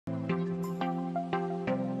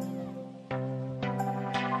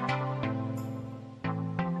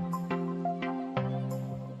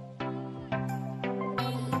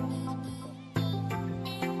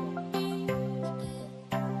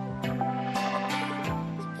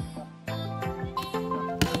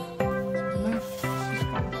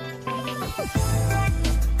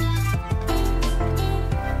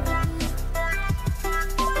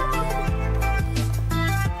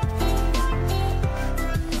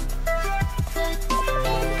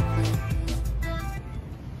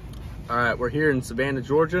All right, we're here in Savannah,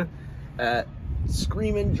 Georgia at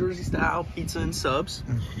Screamin' Jersey Style Pizza and Subs.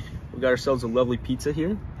 We got ourselves a lovely pizza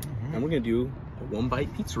here, and we're gonna do a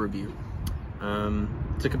one-bite pizza review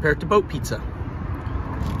to compare it to boat pizza.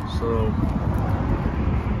 So,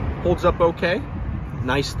 holds up okay.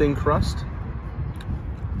 Nice thin crust.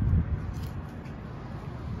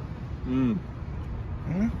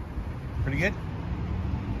 Pretty good.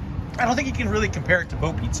 I don't think you can really compare it to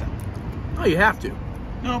boat pizza. Oh, you have to.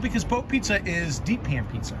 No, because boat pizza is deep pan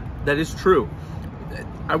pizza. That is true.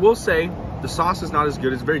 I will say the sauce is not as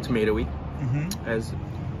good. It's very tomatoey, as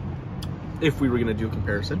if we were gonna do a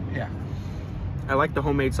comparison. Yeah. I like the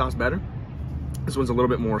homemade sauce better. This one's a little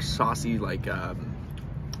bit more saucy, like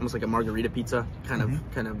almost like a margarita pizza, kind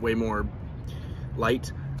of way more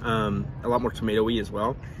light, a lot more tomatoey as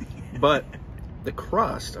well. But the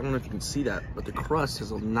crust, I don't know if you can see that, but the crust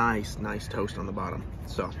has a nice toast on the bottom.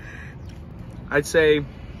 So I'd say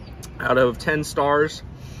out of 10 stars,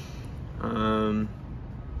 I'm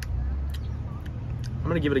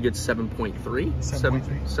gonna give it a good 7.3.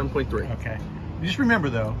 7.3. Okay. Just remember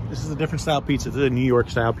though, this is a different style pizza. This is a New York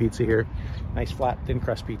style pizza here. Nice flat, thin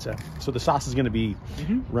crust pizza. So the sauce is gonna be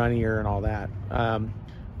runnier and all that.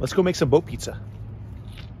 Let's go make some boat pizza.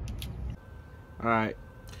 All right,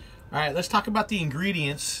 let's talk about the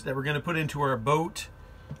ingredients that we're gonna put into our boat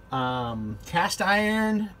cast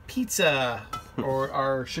iron pizza, or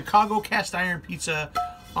our Chicago cast iron pizza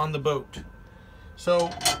on the boat. So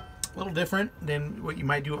a little different than what you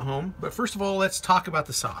might do at home. But first of all, let's talk about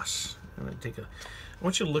the sauce. I'm gonna take I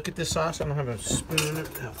want you to look at this sauce. I don't have a spoon.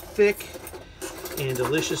 How thick and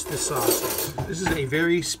delicious this sauce is. This is a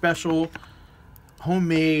very special,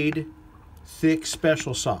 homemade, thick,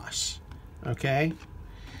 special sauce. Okay?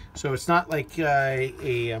 So it's not like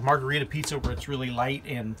a margarita pizza where it's really light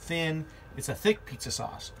and thin. It's a thick pizza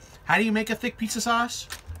sauce. How do you make a thick pizza sauce?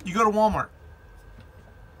 You go to Walmart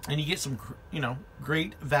and you get some,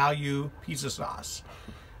 great value pizza sauce.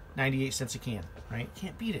 98 cents a can, right?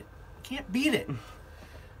 Can't beat it. Can't beat it.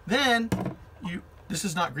 Then this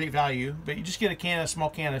is not great value, but you just get a small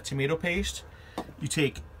can of tomato paste. You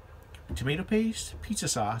take tomato paste, pizza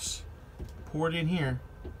sauce, pour it in here,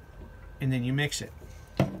 and then you mix it.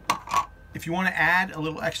 If you want to add a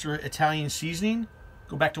little extra Italian seasoning,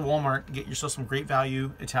 go back to Walmart and get yourself some great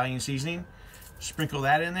value Italian seasoning. Sprinkle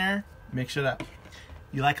that in there, mix it up.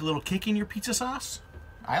 You like a little kick in your pizza sauce?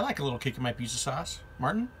 I like a little kick in my pizza sauce.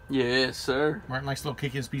 Martin? yes, sir. Martin likes a little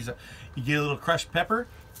kick in his pizza. You get a little crushed pepper,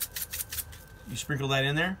 you sprinkle that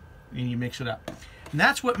in there, and you mix it up. And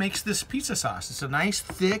that's what makes this pizza sauce. It's a nice,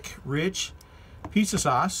 thick, rich pizza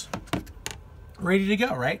sauce, ready to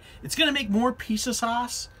go, right? It's gonna make more pizza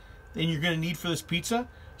sauce than you're gonna need for this pizza.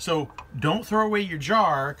 So don't throw away your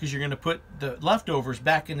jar, because you're gonna put the leftovers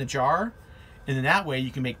back in the jar, and then that way you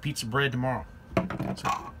can make pizza bread tomorrow.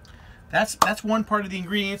 So that's one part of the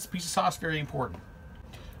ingredients. Pizza sauce, very important.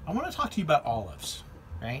 I want to talk to you about olives,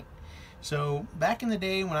 right? So back in the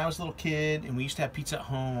day when I was a little kid and we used to have pizza at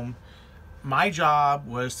home, my job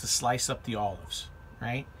was to slice up the olives,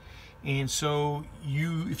 right? And so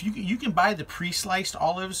if you can buy the pre-sliced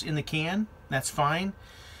olives in the can, that's fine.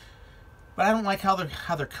 But I don't like how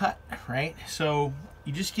they're cut, right? So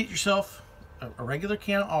you just get yourself a regular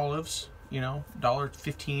can of olives,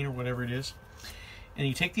 $1.15 or whatever it is, and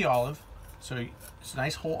you take the olive. So it's a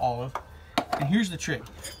nice whole olive. And here's the trick: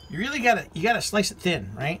 you really gotta slice it thin,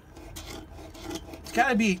 right? It's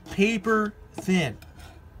gotta be paper thin.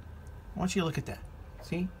 I want you to look at that.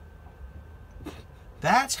 See?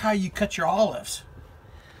 That's how you cut your olives.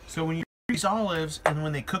 So when you cut these olives, and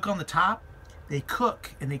when they cook on the top, they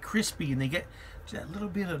cook and they crispy and they get that little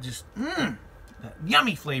bit of just that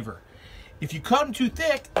yummy flavor. If you cut them too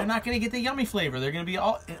thick, they're not going to get the yummy flavor. They're going to be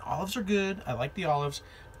olives are good. I like the olives.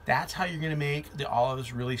 That's how you're going to make the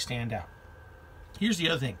olives really stand out. Here's the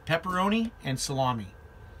other thing: pepperoni and salami.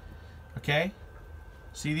 Okay,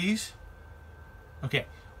 see these? Okay,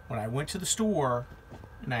 when I went to the store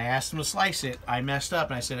and I asked them to slice it, I messed up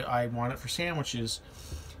and I said I want it for sandwiches.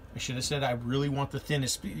 I should have said I really want the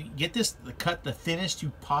thinnest. Get this, cut the thinnest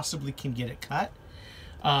you possibly can get it cut.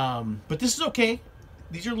 But this is okay.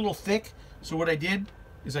 These are a little thick. So what I did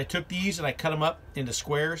is I took these and I cut them up into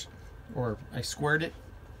squares, or I squared it.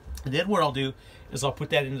 And then what I'll do is I'll put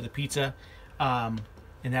that into the pizza, and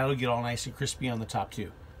that'll get all nice and crispy on the top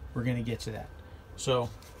too. We're gonna get to that. So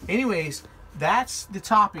anyways, that's the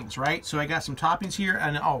toppings, right? So I got some toppings here,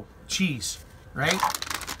 and cheese, right?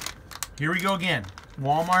 Here we go again.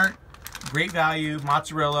 Walmart, great value,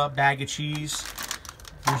 mozzarella, bag of cheese.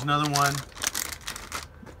 Here's another one.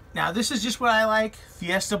 Now this is just what I like,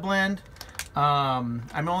 Fiesta blend.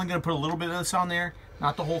 I'm only gonna put a little bit of this on there.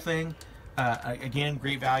 not the whole thing. Again,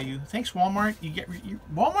 great value. Thanks, Walmart.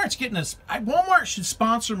 Walmart's getting us. Walmart should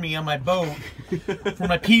sponsor me on my boat for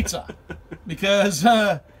my pizza, because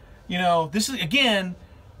you know, this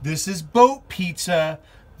is boat pizza.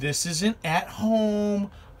 This isn't at home.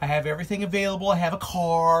 I have everything available. I have a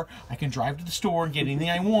car. I can drive to the store and get anything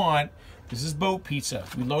I want. This is boat pizza.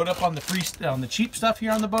 We load up on the cheap stuff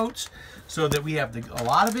here on the boats, so that we have a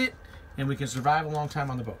lot of it, and we can survive a long time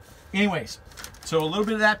on the boat. Anyways, so a little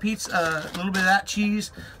bit of that pizza, a little bit of that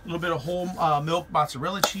cheese, a little bit of whole milk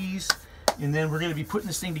mozzarella cheese, and then we're going to be putting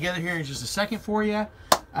this thing together here in just a second for you.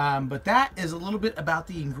 But that is a little bit about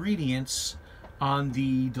the ingredients on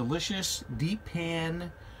the delicious deep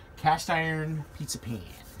pan cast iron pizza pan.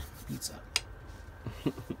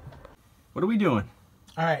 What are we doing?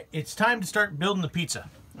 All right, it's time to start building the pizza.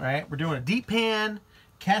 All right, we're doing a deep pan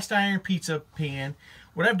cast iron pizza pan.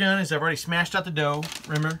 What I've done is I've already smashed out the dough.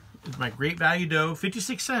 Remember, it's my great value dough,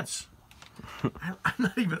 56 cents. I'm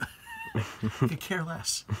not even, I could care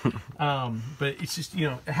less. But it's just, you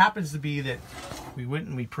know, it happens to be that we went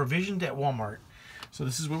and we provisioned at Walmart. So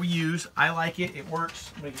this is what we use. I like it. It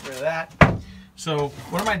works. Let me get rid of that. So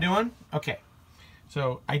what am I doing? Okay.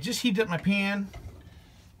 So I just heated up my pan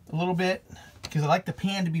a little bit because I like the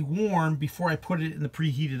pan to be warm before I put it in the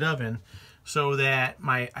preheated oven, so that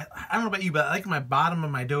I don't know about you, but I like my bottom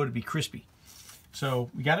of my dough to be crispy. So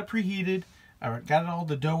we got it preheated. I got all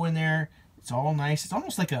the dough in there. It's all nice. It's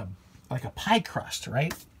almost like a pie crust,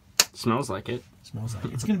 right? Smells like it. Smells like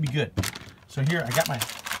it. It's gonna be good. So here I got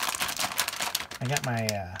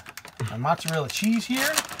my mozzarella cheese here.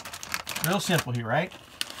 Real simple here, right?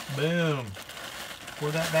 Boom. Pour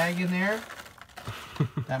that bag in there.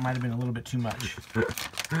 That might have been a little bit too much.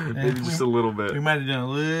 Maybe just a little bit. We might have done a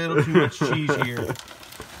little too much cheese here.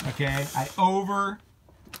 Okay, I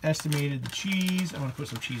overestimated the cheese. I'm gonna put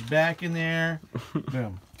some cheese back in there.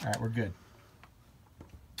 Boom. All right, we're good.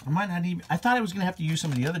 I might not even. I thought I was gonna have to use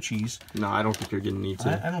some of the other cheese. No, I don't think you're gonna need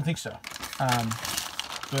to. I don't think so.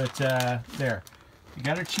 There, you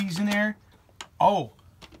got our cheese in there. Oh,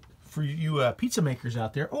 for you pizza makers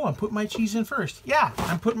out there, oh, I'm putting my cheese in first. Yeah,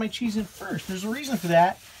 I'm putting my cheese in first. There's a reason for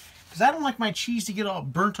that, because I don't like my cheese to get all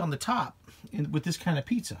burnt on the top with this kind of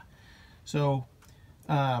pizza. So,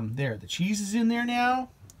 there, the cheese is in there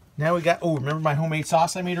now. Now we got, oh, remember my homemade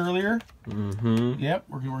sauce I made earlier? Mm-hmm. Yep,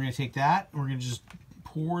 we're going to take that, and we're going to just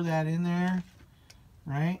pour that in there,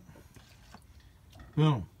 right?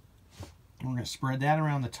 Boom. And we're going to spread that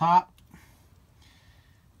around the top.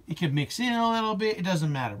 It could mix in a little bit. It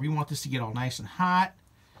doesn't matter. We want this to get all nice and hot.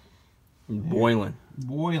 Boiling.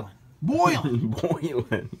 Boiling.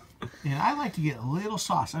 Boiling. And I like to get a little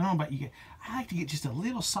sauce. I don't know about you. I like to get just a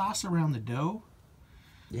little sauce around the dough.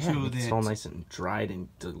 Yeah, so it's all nice and dried and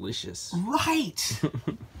delicious. Right.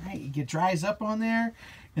 Right. It dries up on there,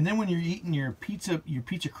 and then when you're eating your pizza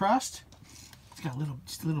crust, it's got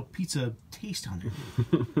just a little pizza taste on there.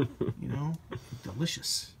 You know,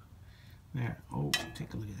 delicious. There. Oh,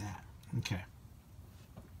 take a look at that. Okay.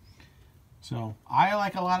 So I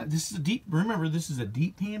like a lot of this. Is a deep. Remember, this is a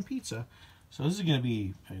deep pan pizza, so this is going to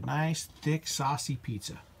be a nice, thick, saucy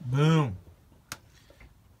pizza. Boom.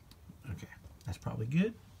 Okay, that's probably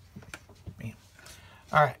good. Bam.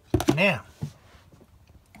 All right, now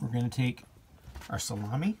we're going to take our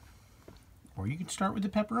salami, or you can start with the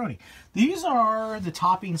pepperoni. These are the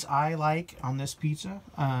toppings I like on this pizza.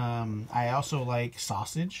 I also like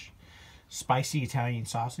sausage. Spicy Italian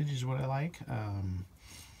sausage is what I like.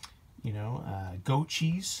 You know, goat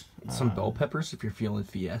cheese. Some bell peppers if you're feeling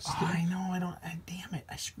fiesta. Oh, I know, damn it,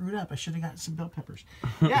 I screwed up. I should have gotten some bell peppers.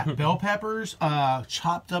 Yeah, bell peppers,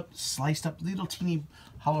 chopped up, sliced up little teeny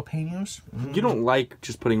jalapenos. You don't like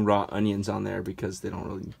just putting raw onions on there because they don't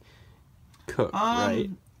really cook, right?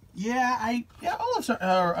 Yeah, olives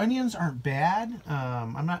or onions aren't bad.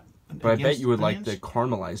 I'm not. But I bet you would like the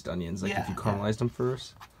caramelized onions, like if you caramelized them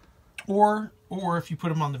first. Or if you put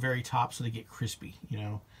them on the very top so they get crispy, you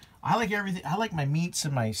know. I like everything. I like my meats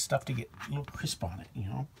and my stuff to get a little crisp on it, you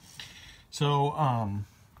know. So,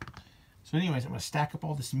 anyways, I'm going to stack up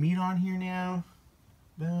all this meat on here now.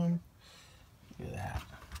 Boom. Look at that.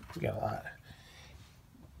 We got a lot.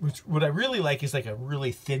 What I really like is like a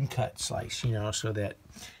really thin cut slice, you know, so that,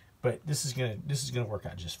 but this is gonna work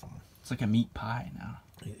out just fine. It's like a meat pie now.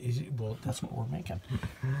 Well, that's what we're making,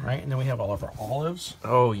 right? And then we have all of our olives.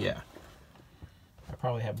 Oh yeah. I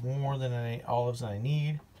probably have more olives than I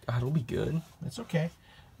need. It'll be good. That's okay.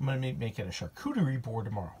 I'm gonna make it a charcuterie board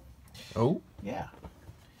tomorrow. Oh. Yeah.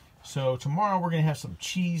 So tomorrow we're gonna have some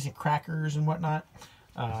cheese and crackers and whatnot.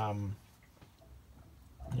 There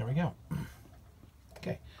we go.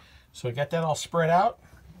 Okay. So I got that all spread out.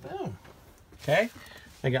 Boom. Okay,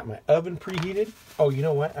 I got my oven preheated. Oh, you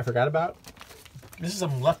know what I forgot about? This is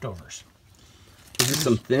some leftovers. Is this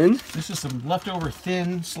some thin? This is some leftover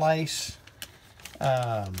thin slice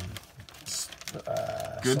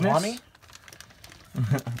salami.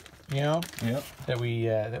 You know, Yep. that we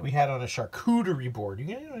had on a charcuterie board.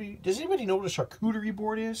 Does anybody know what a charcuterie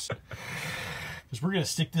board is? Because we're gonna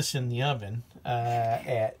stick this in the oven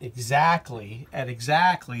at exactly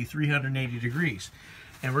 380 degrees,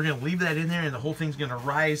 and we're gonna leave that in there, and the whole thing's gonna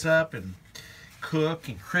rise up and cook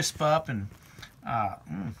and crisp up and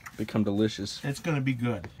Become delicious. it's gonna be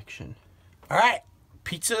good. All right,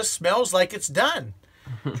 pizza smells like it's done.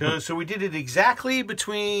 So we did it exactly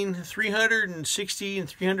between 360 and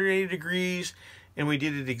 380 degrees, and we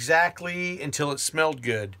did it exactly until it smelled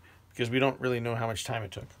good, because we don't really know how much time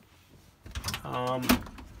it took.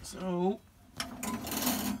 So,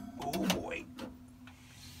 oh boy.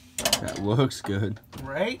 That looks good.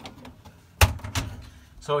 Right?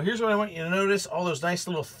 So here's what I want you to notice. All those nice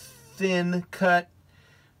little thin cut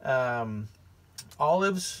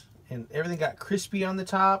olives, and everything got crispy on the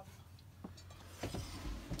top.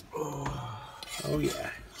 Oh yeah.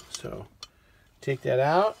 So take that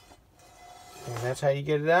out, and that's how you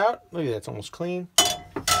get it out. Look at that, it's almost clean.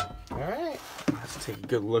 All right, Let's take a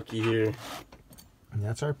good looky here. and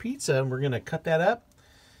that's our pizza, and we're gonna cut that up,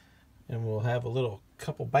 and we'll have a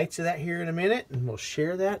couple bites of that here in a minute, and we'll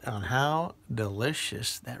share that on how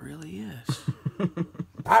delicious that really is.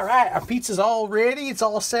 All right, our pizza's all ready. It's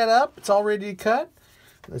all set up. It's all ready to cut.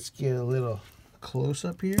 Let's get a little close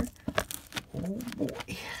up here. Oh boy.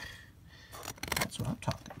 That's what I'm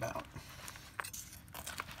talking about.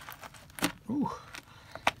 Ooh,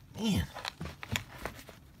 man.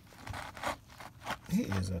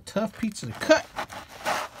 It is a tough pizza to cut.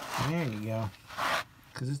 There you go.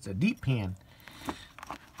 Because it's a deep pan.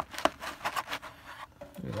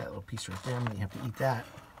 Look at that little piece right there. I'm going to have to eat that.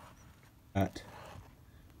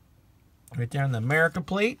 Right there on the America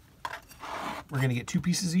plate. We're going to get 2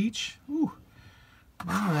 pieces each. Ooh.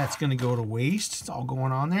 None of that's going to go to waste. It's all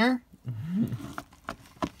going on there.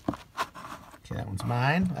 Okay, that one's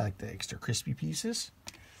mine. I like the extra crispy pieces.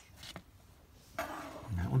 And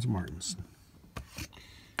that one's Martin's.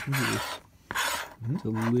 Look at this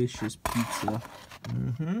delicious pizza.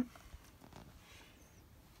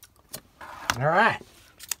 All right.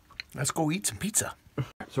 Let's go eat some pizza.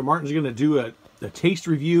 So Martin's going to do a taste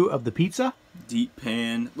review of the pizza. Deep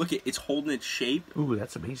pan. Look, it's holding its shape. Ooh,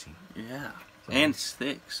 that's amazing. Yeah. And it's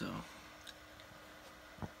thick, so.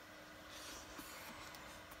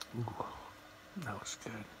 Ooh, that looks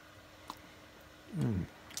good.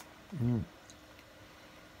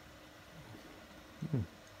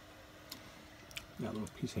 That little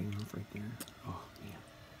piece hanging off right there. Oh, man.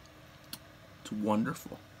 It's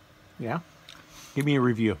wonderful. Yeah? Give me a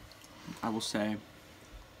review. I will say,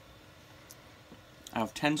 out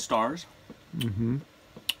of 10 stars, I'm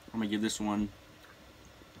going to give this one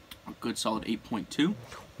a good solid 8.2.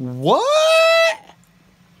 What?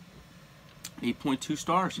 8.2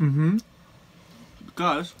 stars.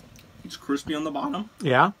 Because it's crispy on the bottom.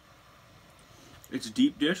 Yeah. It's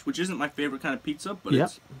deep dish, which isn't my favorite kind of pizza, but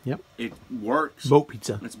it works. Boat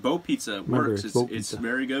pizza. It's boat pizza. It Remember, works. it's boat It's pizza.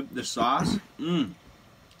 very good. The sauce, the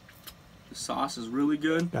sauce is really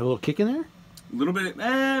good. Got a little kick in there? A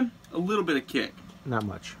little bit of kick. Not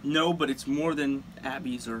much. No, but it's more than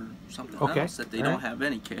Abby's or something else that they don't have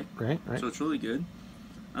any kick. Right. So it's really good.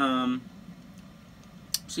 So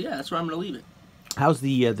yeah, that's where I'm gonna leave it. How's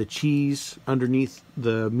the cheese underneath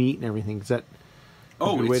the meat and everything? Is that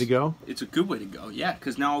a good way to go? It's a good way to go. Yeah,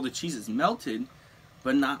 because now all the cheese is melted,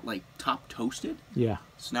 but not like top toasted. Yeah.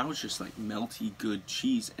 So now it's just like melty good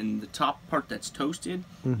cheese, and the top part that's toasted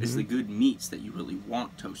is the good meats that you really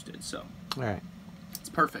want toasted. So All right. it's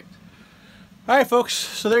perfect. All right, folks.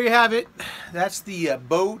 So there you have it. That's the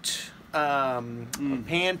boat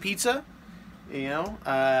pan pizza. Made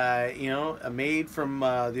from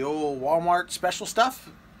the old Walmart special stuff.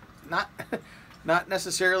 Not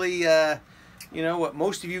necessarily, what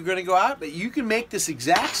most of you are going to go out, but you can make this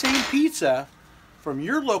exact same pizza from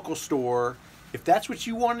your local store. If that's what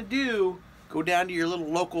you want to do, go down to your little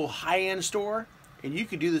local high-end store, and you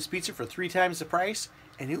can do this pizza for 3 times the price,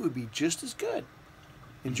 and it would be just as good.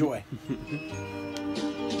 Enjoy.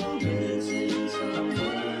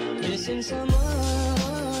 Missing someone.